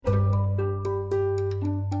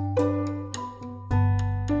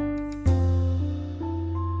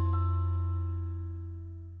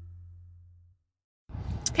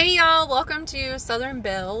y'all, welcome to Southern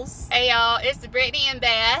Bells. Hey y'all, it's Brittany and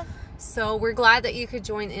Beth. So we're glad that you could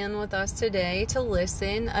join in with us today to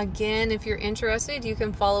listen. Again, if you're interested, you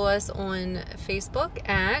can follow us on Facebook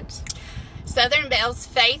at Southern Bells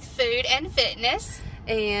Faith, Food, and Fitness.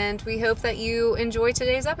 And we hope that you enjoy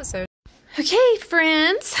today's episode. Okay,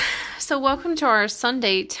 friends. So welcome to our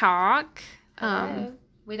Sunday talk.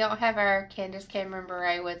 We don't have our Candace Cameron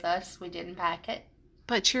beret with us. We didn't pack it.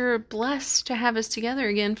 But you're blessed to have us together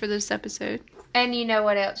again for this episode. And you know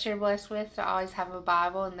what else you're blessed with? To always have a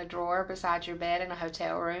Bible in the drawer beside your bed in a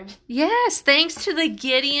hotel room. Yes, thanks to the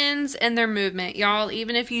Gideons and their movement. Y'all,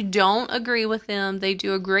 even if you don't agree with them, they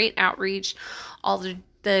do a great outreach. All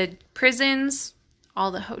the prisons,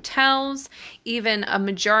 all the hotels, even a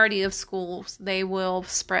majority of schools, they will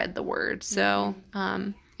spread the word. So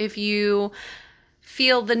if you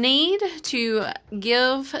feel the need to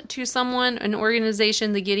give to someone, an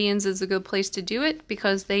organization, the Gideons is a good place to do it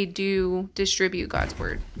because they do distribute God's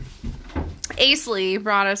word. Aisley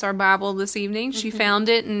brought us our Bible this evening. She found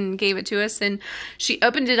it and gave it to us, and she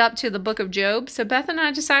opened it up to the book of Job. So Beth and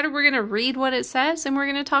I decided we're going to read what it says, and we're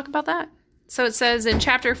going to talk about that. So it says in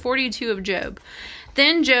chapter 42 of Job,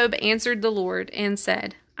 "Then Job answered the Lord and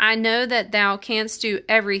said, I know that thou canst do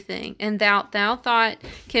everything, and thou thought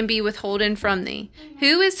can be withholden from thee.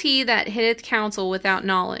 Who is he that hitteth counsel without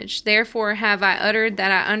knowledge? Therefore have I uttered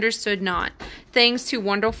that I understood not, things too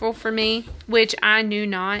wonderful for me, which I knew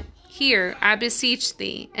not. Hear, I beseech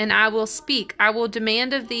thee, and I will speak. I will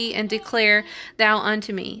demand of thee, and declare thou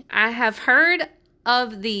unto me. I have heard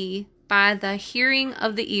of thee by the hearing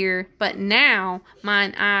of the ear, but now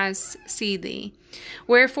mine eyes see thee.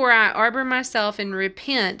 Wherefore I arbor myself and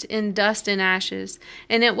repent in dust and ashes.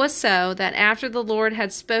 And it was so, that after the Lord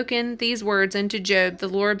had spoken these words unto Job, the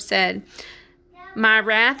Lord said, My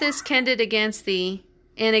wrath is kindled against thee,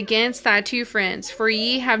 and against thy two friends, for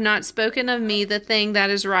ye have not spoken of me the thing that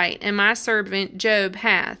is right, and my servant Job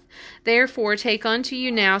hath. Therefore take unto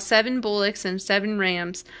you now 7 bullocks and 7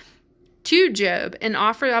 rams to Job, and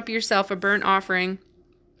offer up yourself a burnt offering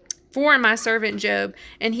for my servant Job,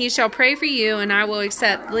 and he shall pray for you, and I will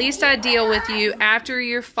accept, lest I deal with you after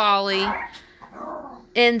your folly,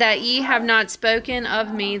 in that ye have not spoken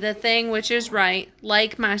of me the thing which is right,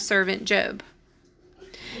 like my servant Job."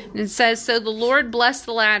 And it says, "So the Lord blessed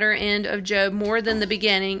the latter end of Job more than the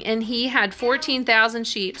beginning, and he had 14,000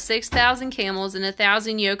 sheep, 6,000 camels, and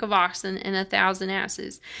 1,000 yoke of oxen, and 1,000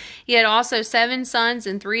 asses. He had also 7 sons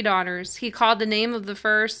and 3 daughters. He called the name of the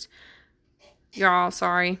first," y'all,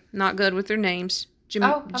 sorry, not good with their names, I'm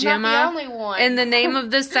not the only one. "and the name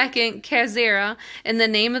of the second, Kazera, and the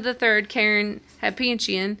name of the third, Karen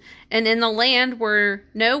Hapinchian. And in the land were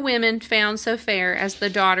no women found so fair as the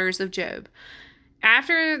daughters of Job.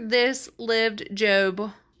 After this lived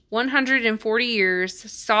Job 140 years,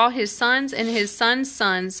 saw his sons and his sons'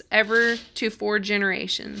 sons ever to 4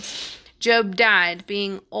 generations. Job died,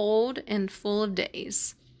 being old and full of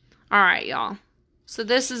days." All right, y'all. So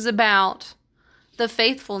this is about the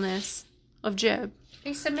faithfulness of Job.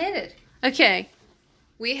 He submitted. Okay.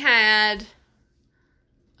 We had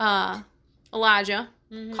Elijah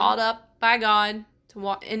called up by God to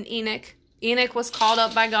walk, and Enoch. Enoch was called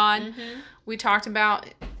up by God. We talked about,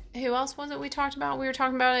 who else was it we talked about? We were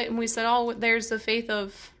talking about it, and we said, oh, there's the faith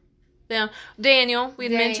of them. Daniel. We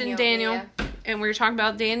had mentioned Daniel. Yeah. And we were talking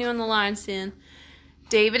about Daniel and the lion's den.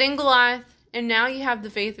 David and Goliath. And now you have the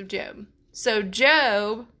faith of Job. So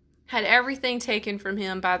Job had everything taken from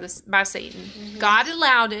him by Satan. God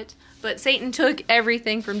allowed it, but Satan took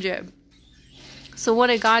everything from Job. So what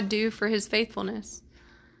did God do for his faithfulness?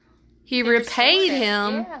 He repaid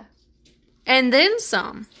him, and then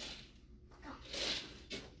some.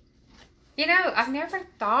 You know, I've never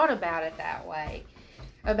thought about it that way.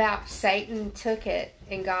 About Satan took it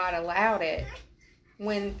and God allowed it.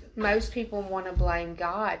 When most people want to blame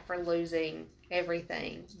God for losing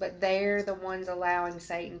everything, but they're the ones allowing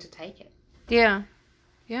Satan to take it. Yeah.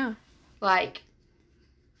 Yeah. Like,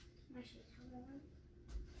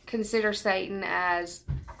 consider Satan as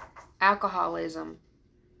alcoholism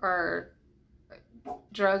or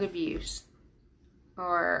drug abuse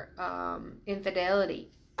or infidelity.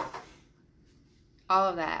 All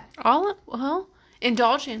of that.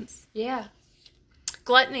 Indulgence. Yeah.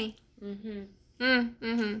 Gluttony.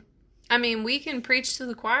 I mean, we can preach to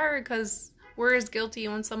the choir because we're as guilty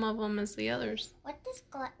on some of them as the others. What does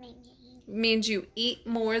gluttony mean? It means you eat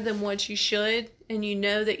more than what you should, and you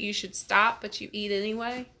know that you should stop, but you eat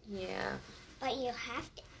anyway. Yeah. But you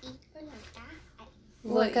have to eat or you die.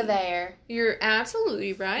 Look at there. You're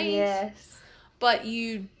absolutely right. Yes. But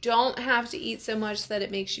you don't have to eat so much that it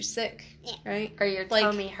makes you sick, right? Or your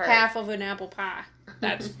tummy hurts. Half of an apple pie.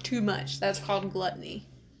 That's too much. That's called gluttony.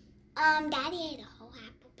 Daddy ate a whole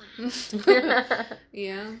apple pie.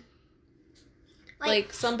 Yeah.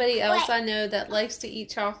 Like somebody else I know that likes to eat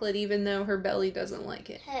chocolate even though her belly doesn't like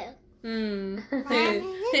it. Who?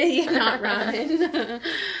 You're not rhyming.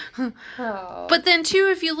 Oh. But then too,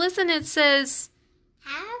 if you listen, it says,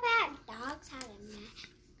 How about dogs having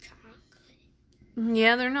chocolate?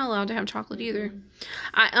 yeah, they're not allowed to have chocolate either.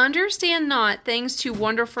 I understand not things too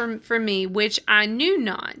wonderful for me, which I knew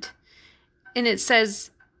not. And it says,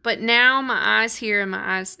 but now my eyes hear and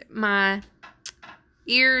my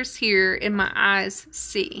ears hear and my eyes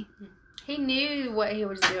see. He knew what he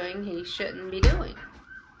was doing he shouldn't be doing.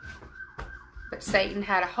 But Satan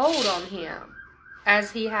had a hold on him, as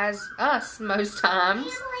he has us most times.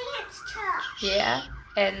 It's tough. Yeah.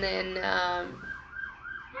 And then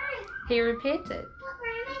he repented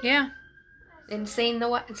Yeah. and seen the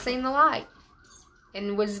light.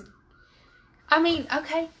 And was, I mean,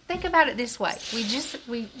 okay, think about it this way.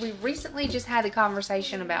 We recently just had a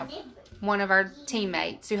conversation about one of our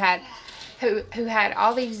teammates who had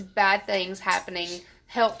all these bad things happening.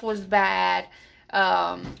 Health was bad,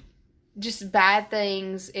 just bad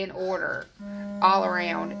things in order all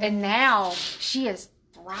around. And now she is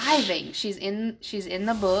thriving. She's in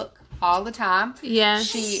the book all the time. Yes.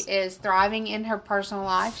 She is thriving in her personal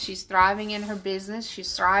life. She's thriving in her business.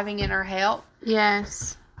 She's thriving in her health.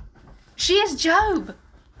 Yes. She is Job.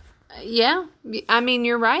 Yeah. I mean,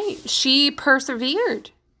 you're right. She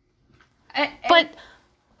persevered. And- But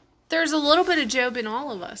there's a little bit of Job in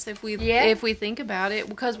all of us if we Yeah. think about it,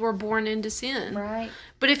 because we're born into sin. right.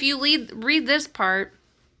 But if you read this part,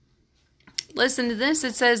 listen to this.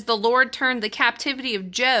 It says, the Lord turned the captivity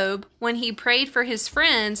of Job. When he prayed for his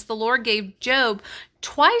friends, the Lord gave Job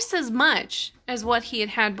twice as much as what he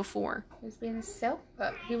had before. He was being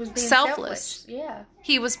selfless. Selfless. Yeah.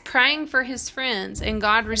 He was praying for his friends, and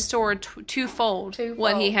God restored twofold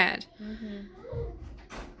what he had. Mm-hmm.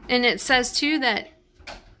 And it says, too, that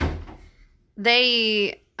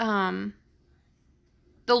the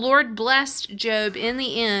Lord blessed Job in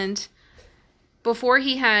the end. Before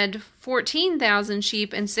he had 14,000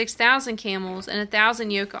 sheep and 6,000 camels and 1,000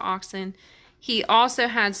 yoke of oxen, he also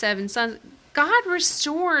had 7 sons. God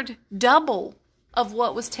restored double of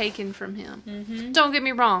what was taken from him. Mm-hmm. Don't get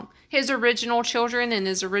me wrong. His original children and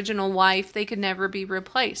his original wife, they could never be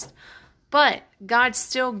replaced. But God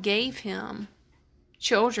still gave him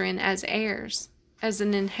children as heirs, as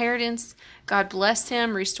an inheritance. God blessed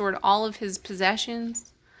him, restored all of his possessions.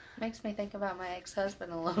 Makes me think about my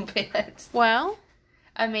ex-husband a little bit. Well,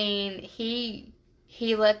 I mean, he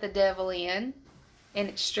let the devil in, and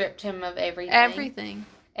it stripped him of everything. everything.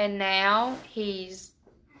 And now he's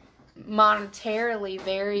monetarily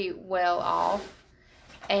very well off,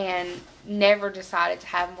 and never decided to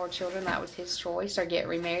have more children. That was his choice, or get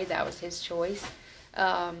remarried. That was his choice,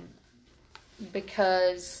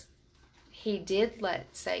 because he did let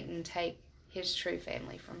Satan take his true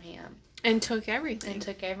family from him. And took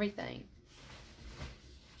everything.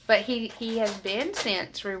 But he has been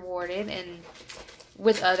since rewarded and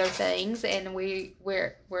with other things, and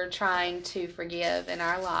we're trying to forgive in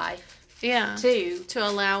our life Yeah. too. To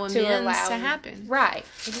allow amends to happen. Right,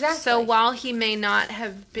 exactly. So while he may not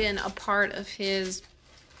have been a part of his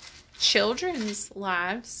children's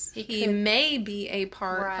lives, he could- may be a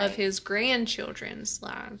part Right. of his grandchildren's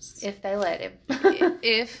lives. if they let him,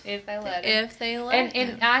 If if they let him, if they let him.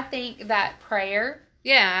 and I think that prayer,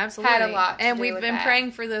 Yeah, absolutely. had a lot to and do we've with been that.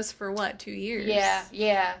 praying for this for 2 years?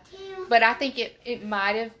 yeah. But I think it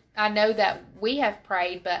might have. I know that we have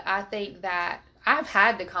prayed, but I think that I've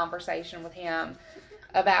had the conversation with him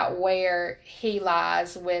about where he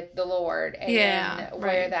lies with the Lord and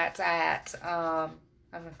where right. that's at.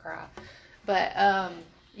 I'm gonna cry, but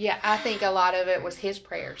yeah, I think a lot of it was his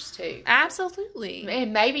prayers too, Absolutely.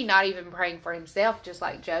 and maybe not even praying for himself, just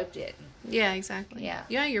like Job did. Yeah, exactly. Yeah.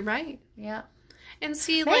 Yeah, you're right. Yeah, And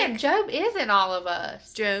see, man, like, Job is in all of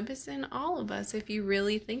us. Job is in all of us if you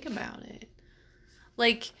really think about it.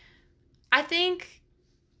 Like, I think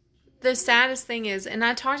the saddest thing is, and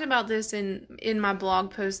I talked about this in my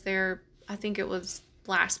blog post there, I think it was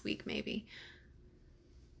last week maybe.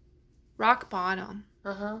 Rock bottom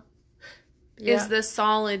is the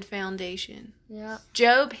solid foundation. Yeah.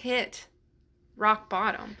 Job hit rock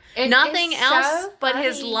bottom. And Nothing it's else so but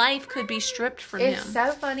his funny. life could be stripped from It's him.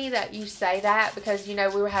 so funny that you say that, because, we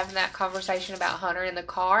were having that conversation about Hunter in the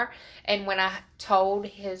car, and when I told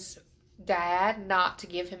his dad not to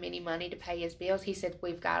give him any money to pay his bills, he said,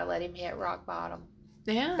 we've got to let him hit rock bottom.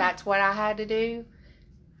 Yeah. That's what I had to do.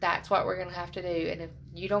 That's what we're going to have to do. And if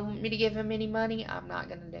you don't want me to give him any money, I'm not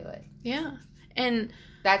going to do it. Yeah. And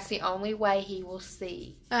That's the only way he will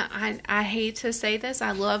see. I hate to say this.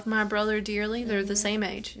 I love my brother dearly. They're the same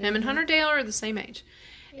age. Him and Hunter Dale are the same age.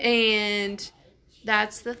 And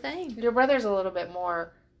that's the thing. Your brother's a little bit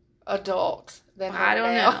more adult than I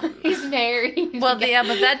don't Dale. know. He's married. Well, yeah,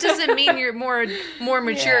 but that doesn't mean you're more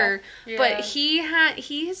mature. Yeah. But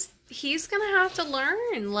he's gonna have to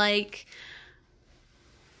learn, like,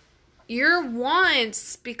 your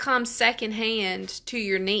wants become secondhand to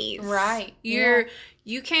your needs. Right.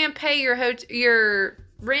 You can't pay your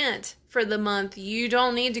rent for the month. You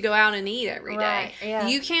don't need to go out and eat every day. Right, yeah.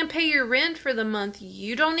 You can't pay your rent for the month.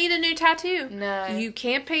 You don't need a new tattoo. No. You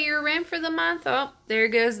can't pay your rent for the month. Oh, there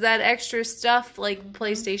goes that extra stuff like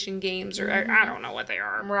PlayStation games or I don't know what they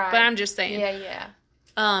are. Right. But I'm just saying. Yeah.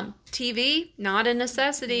 TV, not a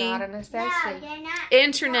necessity. Not a necessity. No, they're not.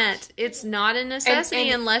 Internet, it's not a necessity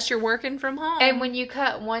And- unless you're working from home. And when you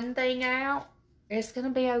cut one thing out, it's going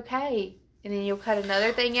to be okay. And then you'll cut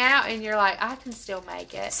another thing out, and you're like, I can still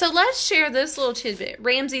make it. So let's share this little tidbit.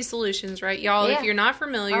 Ramsey Solutions, right? Y'all, Yeah. if you're not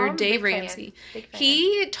familiar, I'm a Dave big fan. Ramsey. Big fan.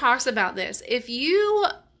 He talks about this. If you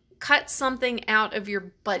cut something out of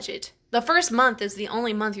your budget, the first month is the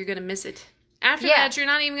only month you're going to miss it. After Yeah. that, you're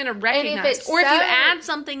not even going to recognize. it's Or if you so- add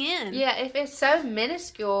something in. Yeah, if it's so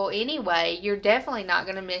minuscule anyway, you're definitely not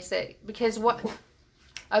going to miss it. Because what...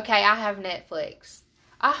 Okay, I have Netflix.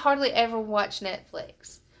 I hardly ever watch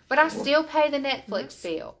Netflix. But I still pay the Netflix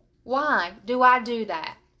bill. Why do I do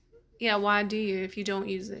that? Yeah, why do you if you don't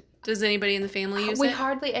use it? Does anybody in the family use We it?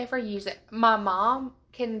 hardly ever use it. My mom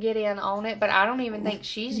can get in on it, but I don't even think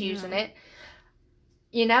she's using it.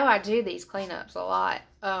 You know, I do these cleanups a lot.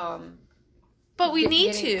 But we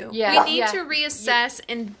need getting- to. yeah, we need yeah. to reassess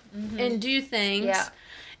and do things. Yeah.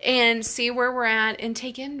 And see where we're at and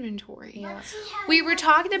take inventory. Yeah. We were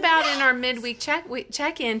talking about in our midweek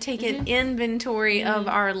check-in taking inventory of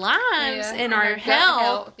our lives and our gut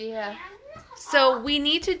health. Yeah. So we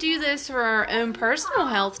need to do this for our own personal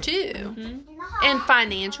health too, and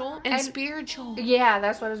financial and spiritual. Yeah,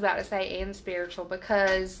 that's what I was about to say, and spiritual,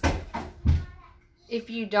 because if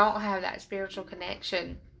you don't have that spiritual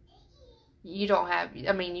connection, you don't have,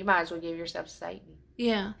 I mean, you might as well give yourself to Satan.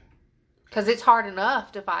 Yeah. Because it's hard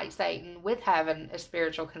enough to fight Satan with having a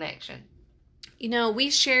spiritual connection. You know, we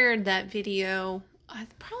shared that video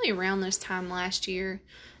probably around this time last year.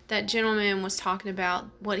 That gentleman was talking about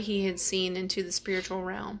what he had seen into the spiritual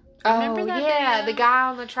realm. Remember that yeah, video? the guy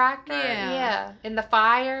on the tractor. Yeah. In the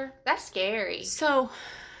fire. That's scary. So,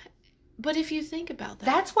 but if you think about that,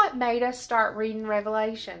 That's what made us start reading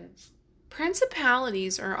Revelations.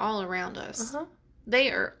 principalities are all around us. Uh-huh.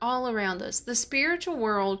 They are all around us. The spiritual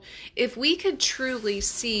world, if we could truly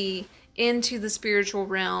see into the spiritual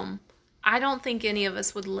realm, I don't think any of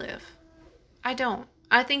us would live. I don't.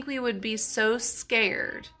 I think we would be so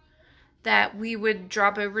scared that we would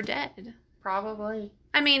drop over dead. Probably.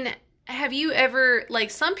 I mean, have you ever,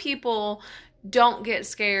 like, some people don't get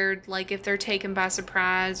scared, like, if they're taken by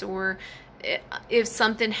surprise or if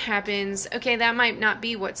something happens. Okay, that might not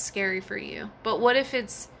be what's scary for you. But what if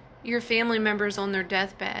it's your family members on their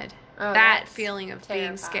deathbed? Oh, That that's feeling of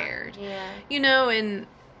being scared. Yeah. You know, and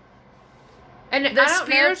And the I don't know,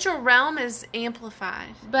 spiritual realm is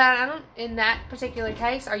amplified. but I don't, in that particular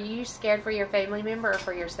case, are you scared for your family member or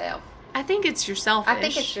for yourself? I think it's your selfish. I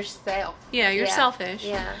think it's yourself. Yeah, you're selfish.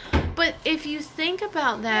 Yeah. But if you think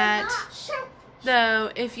about that,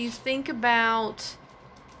 though, if you think about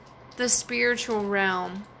the spiritual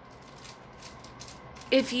realm,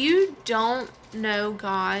 if you don't know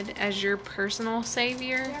God as your personal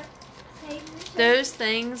Savior, those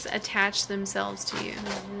things attach themselves to you.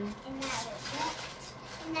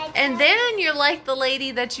 And then you're like the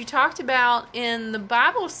lady that you talked about in the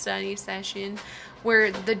Bible study session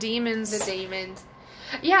where the demons... The demons.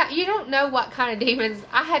 Yeah, you don't know what kind of demons.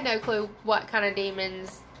 I had no clue what kind of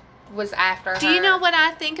demons was after her. Do you know what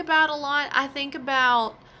I think about a lot? I think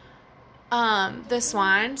about the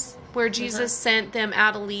swines, where Jesus sent them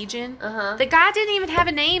out of Legion. Uh-huh. The guy didn't even have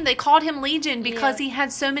a name. They called him Legion because Yeah. he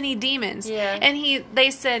had so many demons. Yeah. And they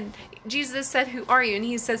said, Jesus said, "Who are you?" And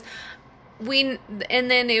he says, and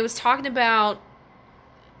then it was talking about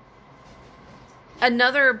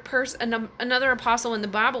another apostle in the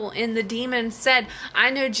Bible, and the demon said, "I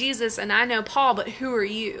know Jesus and I know Paul, but who are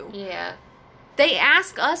you?" Yeah. They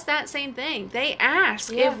ask us that same thing. They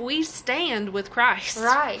ask Yeah. if we stand with Christ.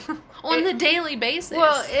 Right. On the daily basis.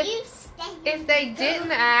 Well, You stay. if they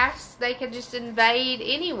didn't ask, they could just invade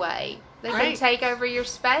anyway. They Right. can take over your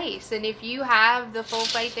space. And if you have the full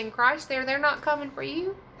faith in Christ there, they're not coming for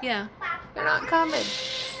you. Yeah. They're not coming.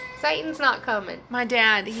 Satan's not coming. My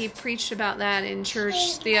dad, he preached about that in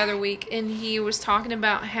church the other week, and he was talking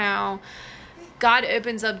about how God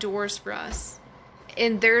opens up doors for us.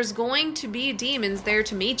 And there's going to be demons there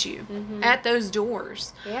to meet you at those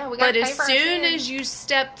doors. Yeah, we got But to pay as for our soon sins. as you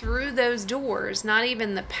step through those doors, not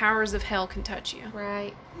even the powers of hell can touch you.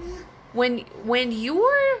 Right. When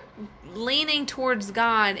you're leaning towards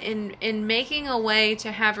God and making a way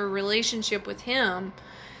to have a relationship with Him,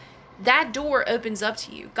 that door opens up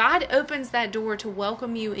to you. God opens that door to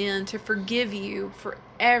welcome you in, to forgive you for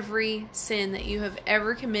every sin that you have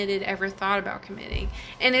ever committed, ever thought about committing.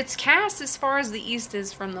 And it's cast as far as the east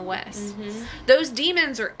is from the west. Those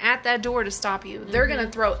demons are at that door to stop you. They're going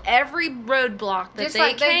to throw every roadblock that Just they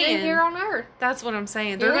like can. they do here on earth. That's what I'm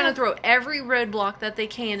saying. They're Yeah. going to throw every roadblock that they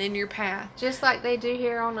can in your path. Just like they do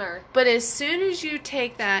here on earth. But as soon as you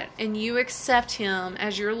take that and you accept Him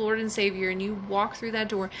as your Lord and Savior and you walk through that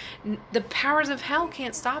door, the powers of hell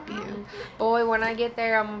can't stop you. Boy, when I get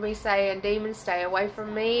there, I'm going to be saying, demons, stay away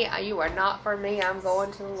from me. You are not for me. I'm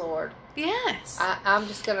going to the Lord. Yes. I'm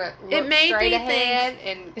just going to It look made straight me ahead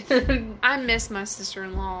and... I miss my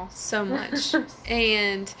sister-in-law so much.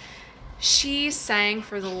 And she sang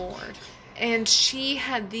for the Lord. And she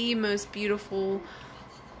had the most beautiful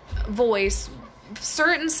voice.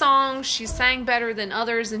 Certain songs she sang better than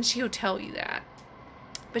others, and she'll tell you that.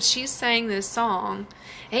 But she sang this song,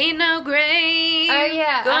 "Ain't no grave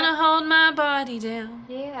gonna hold my body down."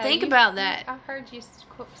 Yeah. Think about that. I've heard you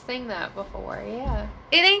sing that before, yeah.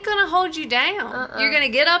 It ain't gonna hold you down. You're gonna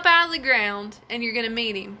get up out of the ground, and you're gonna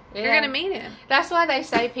meet Him. You're Yeah. gonna meet Him. That's why they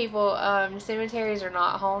say people, cemeteries are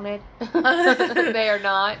not haunted. They are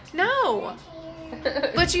not. No.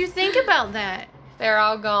 But you think about that. They're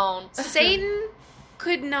all gone. Satan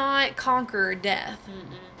could not conquer death.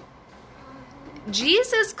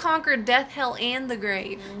 Jesus conquered death, hell, and the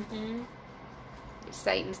grave.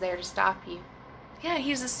 Satan's there to stop you. Yeah,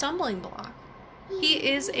 he's a stumbling block. He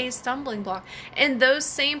is a stumbling block. And those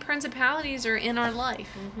same principalities are in our life.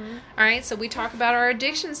 All right, so we talk about our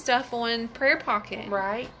addiction stuff on Prayer Pocket.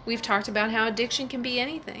 Right. We've talked about how addiction can be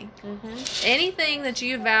anything. Anything that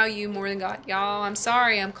you value more than God. Y'all, I'm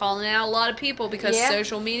sorry, I'm calling out a lot of people because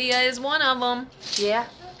social media is one of them. Yeah.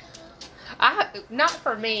 Not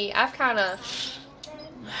for me. I've kind of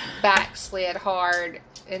backslid hard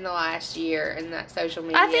in the last year in that social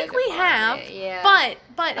media. I think we have. Yeah.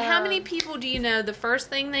 But how many people do you know the first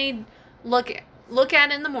thing they look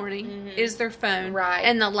at in the morning is their phone, Right.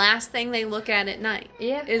 and the last thing they look at night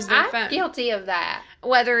Yeah. is their I'm phone. guilty of that.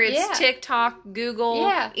 Whether it's Yeah. TikTok, Google,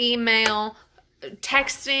 Yeah. email,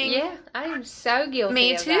 texting, Yeah. I am so guilty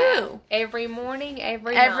Me of too. that. Every morning,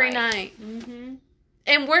 every night. Mm-hmm.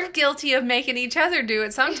 And we're guilty of making each other do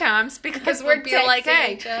it sometimes because we're we'll be like, texting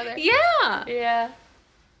hey, each other. yeah. Yeah.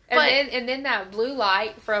 But- And then that blue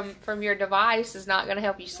light from your device is not going to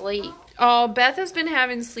help you sleep. Oh, Beth has been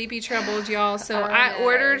having sleepy troubles, y'all. So I I know.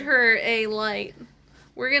 ordered her a light.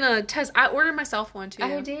 We're gonna test. I ordered myself one too.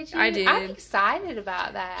 Oh, did you? I did. I'm excited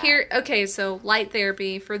about that. Here, okay. So light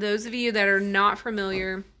therapy. For those of you that are not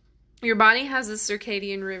familiar, your body has a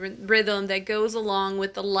circadian rhythm that goes along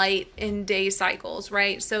with the light and day cycles,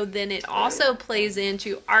 right? So then it also plays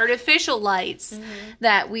into artificial lights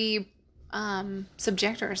that we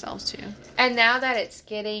subject ourselves to. And now that it's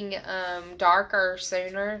getting darker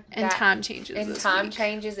sooner, And time changes. and this time week.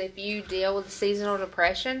 changes, if you deal with seasonal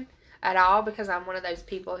depression at all, because I'm one of those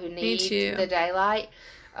people who need too. the daylight,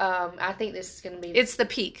 I think this is going to be. It's the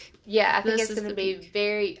peak. Yeah, I think this it's is going to the be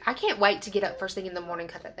very. I can't wait to get up first thing in the morning,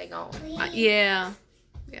 cut that thing on. Yeah.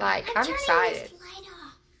 Like I'm excited.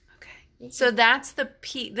 Okay. So that's the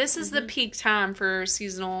peak. This is the peak time for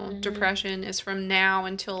seasonal depression is from now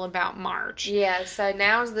until about March. Yeah, so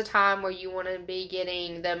now's the time where you want to be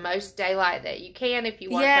getting the most daylight that you can. If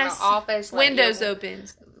you work Yes. in an office, like Windows open.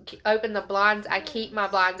 open the blinds. I keep my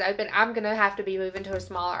blinds open. I'm gonna have to be moving to a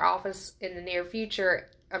smaller office in the near future.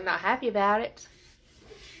 I'm not happy about it.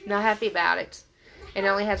 Not happy about it. It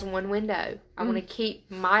only has one window. I want to keep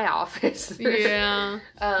my office. Yeah.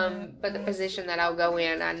 But the position that I'll go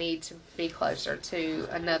in, I need to be closer to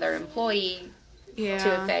another employee Yeah.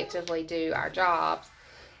 to effectively do our jobs.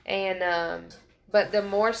 And but the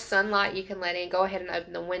more sunlight you can let in, go ahead and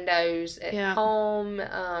open the windows at home.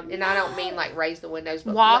 And I don't mean like raise the windows,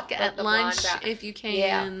 but Walk let at the lunch blinds out. if you can.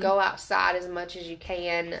 Yeah, go outside as much as you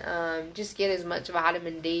can. Just get as much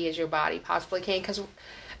vitamin D as your body possibly can. Because,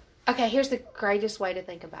 okay, here's the greatest way to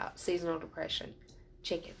think about seasonal depression: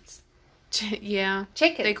 chickens. Yeah.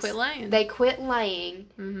 Chickens. They quit laying. They quit laying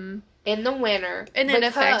in the winter, and it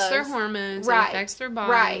affects their because- hormones. Right, It affects their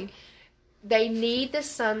body. Right. they need the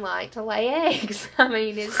sunlight to lay eggs. I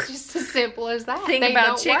mean, it's just as simple as that. Think They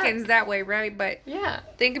about don't chickens work. that way, right? But Yeah.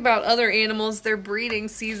 think about other animals. Their breeding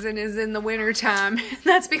season is in the wintertime.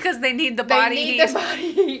 That's because they need the body They need heat. the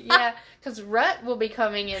body heat. Yeah. Because rut will be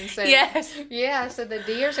coming in soon. Yes. Yeah, so the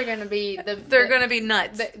deers are going to be... They're going to be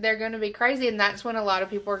nuts. They're going to be crazy, and that's when a lot of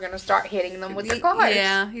people are going to start hitting them with their cars.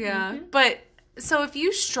 Yeah. Mm-hmm. But so if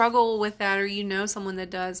you struggle with that, or you know someone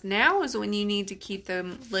that does, now is when you need to keep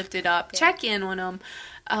them lifted up. Yeah. Check in on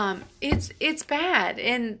them. It's bad,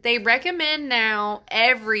 and they recommend now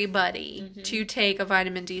everybody to take a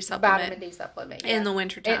vitamin D supplement Vitamin D supplement. in yeah. the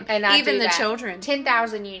wintertime. And I even do the that. children.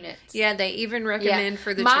 10,000 units. Yeah, they even recommend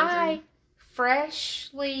for the My children.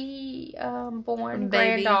 freshly born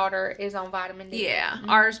Baby. granddaughter is on vitamin D. Yeah, Mhm.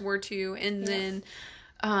 ours were too. And Yes. then,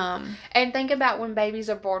 And think about when babies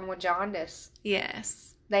are born with jaundice.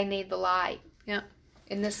 yes. They need the light. Yep.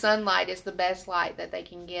 And the sunlight is the best light that they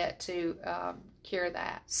can get to cure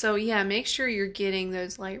that. So, yeah, make sure you're getting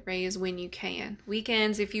those light rays when you can.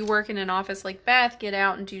 Weekends, if you work in an office like Beth, get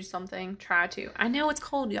out and do something. Try to. I know it's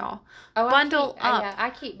cold, y'all. Bundle up. Yeah, I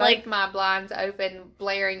keep both Like- my blinds open,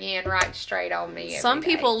 blaring in right straight on me. Some every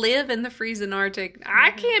day. people live in the freezing Arctic. I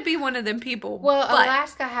can't be one of them people. Well, but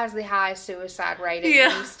Alaska has the highest suicide rate in Yeah.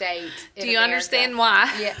 any state. do you understand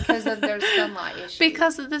why? Yeah, because of their sunlight issue.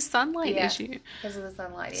 Because of the sunlight Yeah. issue. Because of the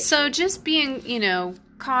sunlight issue. So just being,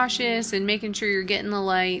 cautious and making sure you're getting the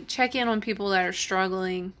light. Check in on people that are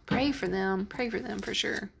struggling. Pray for them. Pray for them for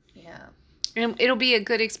sure. yeah, And it'll be a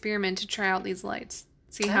good experiment to try out these lights.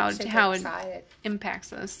 See I'm super how it excited.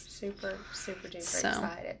 impacts us. Super duper So.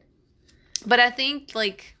 excited. But I think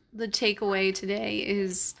the takeaway today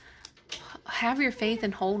is have your faith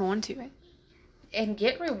and hold on to it. And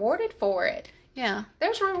get rewarded for it. Yeah.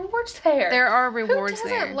 There's rewards there. There are rewards Who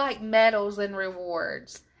doesn't there. like medals and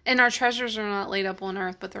rewards? And our treasures are not laid up on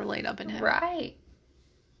earth, but they're laid up in heaven. Right.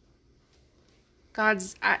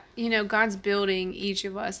 God's building each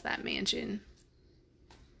of us that mansion.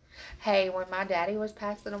 Hey, when my daddy was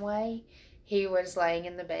passing away, he was laying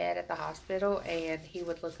in the bed at the hospital, and he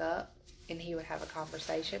would look up and he would have a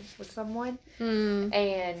conversation with someone,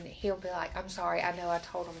 and he'll be like, "I'm sorry, I know I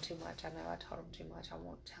told him too much. I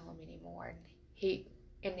won't tell him anymore."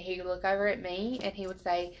 And he would look over at me and he would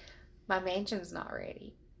say, "My mansion's not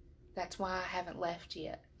ready. That's why I haven't left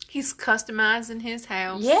yet." He's customizing his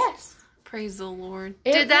house. Yes. Praise the Lord.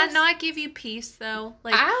 It Did that was- not give you peace though?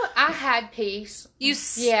 I had peace. you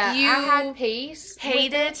I had peace.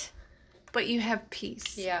 hate it, but you have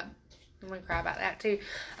peace. Yeah. I'm going to cry about that too.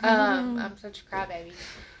 I'm such a crybaby.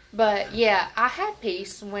 But yeah, I had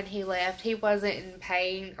peace when he left. He wasn't in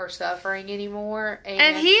pain or suffering anymore.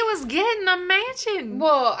 And he was getting a mansion.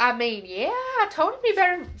 Well, I mean, yeah, I told him he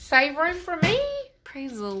better save room for me.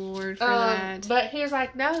 Praise the Lord for that. But he was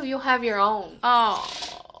like, "No, you'll have your own." Oh,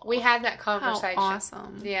 We had that how conversation.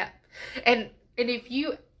 awesome. Yeah. And if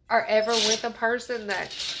you are ever with a person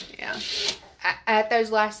that Yeah. at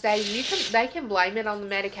those last days, they can blame it on the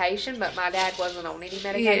medication, but my dad wasn't on any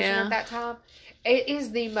medication Yeah. at that time. It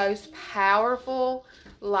is the most powerful,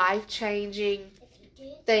 life-changing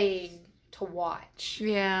thing to watch.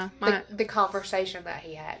 Yeah. The conversation that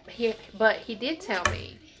he had. But he did tell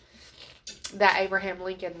me that Abraham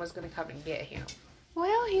Lincoln was going to come and get him.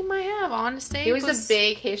 Well, he might have. Honestly, He was a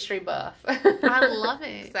big history buff. I love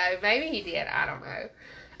it. So maybe he did. I don't know.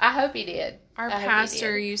 I hope he did. Our I hope he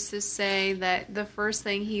pastor did. used to say that the first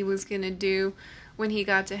thing he was going to do when he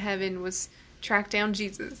got to heaven was track down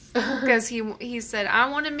Jesus. Because he said, "I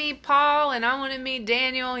want to meet Paul and I want to meet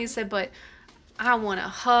Daniel." He said, "But I want to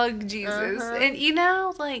hug Jesus." Uh-huh. And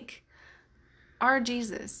our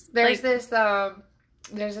Jesus. There's this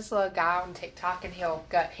little guy on TikTok, and he'll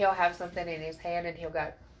have something in his hand, and he'll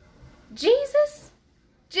go, Jesus,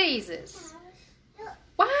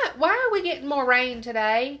 why are we getting more rain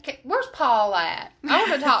today? Where's Paul at? I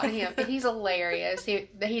want to talk to him. And he's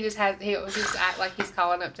he's he'll just act like he's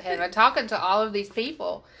calling up to heaven, talking to all of these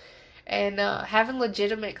people, and having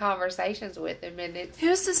legitimate conversations with him. And it's,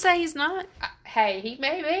 Who's to say he's not? hey, he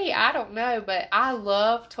may be, I don't know, but I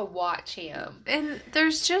love to watch him. And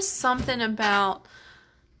there's just something about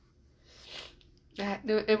When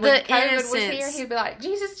The COVID was here, innocence. he'd be like,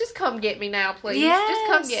 "Jesus, just come get me now, please. yes, Just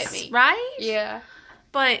come get me." right? Yeah.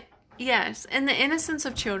 But yes, and the innocence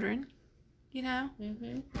of children,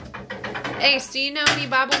 Mm-hmm. Ace, do you know any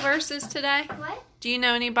Bible verses today? What? Do you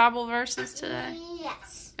know any Bible verses today?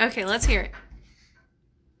 Yes. Okay, let's hear it.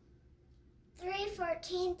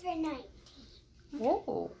 3:14 through 19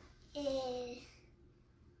 Whoa. is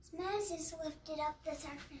Moses lifted up the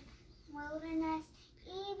serpent wilderness,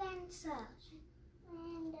 even so.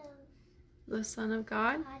 And the Son of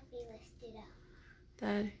God, God be lifted up.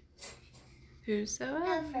 that whosoever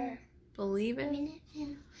Ever. believeth In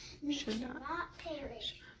him should should not not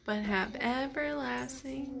perish. but have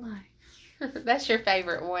everlasting life. That's your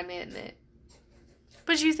favorite one, isn't it?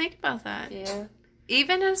 But you think about that. Yeah.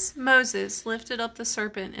 Even as Moses lifted up the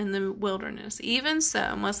serpent in the wilderness, even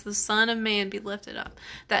so must the Son of Man be lifted up,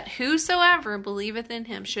 that whosoever believeth in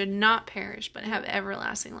him should not perish, but have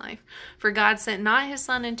everlasting life. For God sent not his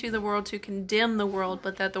Son into the world to condemn the world,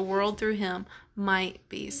 but that the world through him might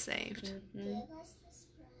be saved. Give us this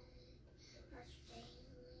bread, our daily.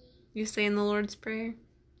 You say in the Lord's Prayer?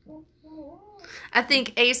 I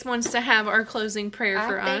think Ace wants to have our closing prayer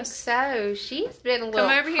for I think us. so. She's been a little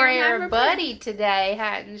over here and have prayer her buddy today,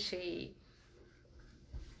 hadn't she?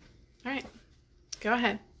 All right. Go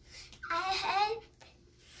ahead.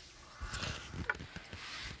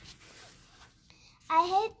 I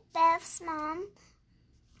hope Beth's mom's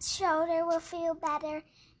shoulder will feel better,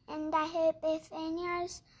 and I hope if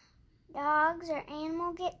Anya's dogs or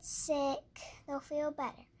animal gets sick, they'll feel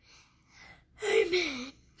better.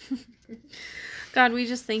 Amen. God, we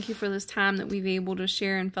just thank you for this time that we've been able to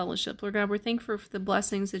share in fellowship. Lord God, we're thankful for the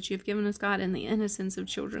blessings that you've given us, God, and the innocence of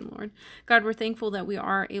children, Lord. God, we're thankful that we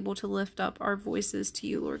are able to lift up our voices to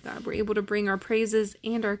you, Lord God. We're able to bring our praises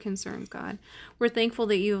and our concerns, God. We're thankful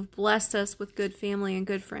that you have blessed us with good family and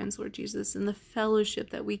good friends, Lord Jesus, and the fellowship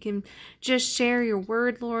that we can just share your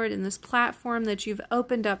word, Lord, and this platform that you've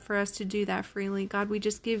opened up for us to do that freely. God, we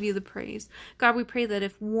just give you the praise. God, we pray that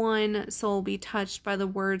if one soul be touched by the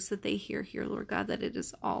words that they hear here, Lord God, that it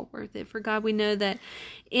is all worth it. For God, we know that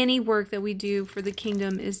any work that we do for the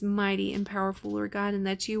kingdom is mighty and powerful, Lord God, and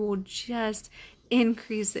that you will just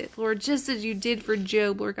increase it. Lord, just as you did for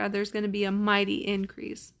Job, Lord God, there's going to be a mighty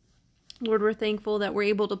increase. Lord, we're thankful that we're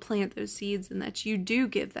able to plant those seeds and that you do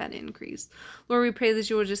give that increase. Lord, we pray that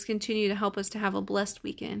you will just continue to help us to have a blessed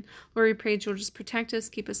weekend. Lord, we pray that you'll just protect us,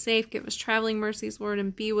 keep us safe, give us traveling mercies, Lord,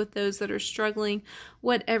 and be with those that are struggling,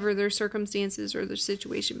 whatever their circumstances or their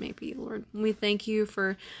situation may be, Lord. We thank you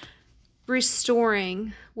for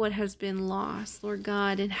restoring what has been lost, Lord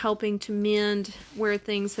God, and helping to mend where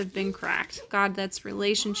things have been cracked. God, that's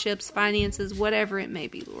relationships, finances, whatever it may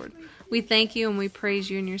be, Lord. We thank you and we praise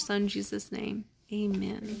you in your Son, Jesus' name.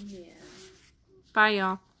 Amen. Yeah. Bye,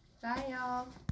 y'all. Bye, y'all.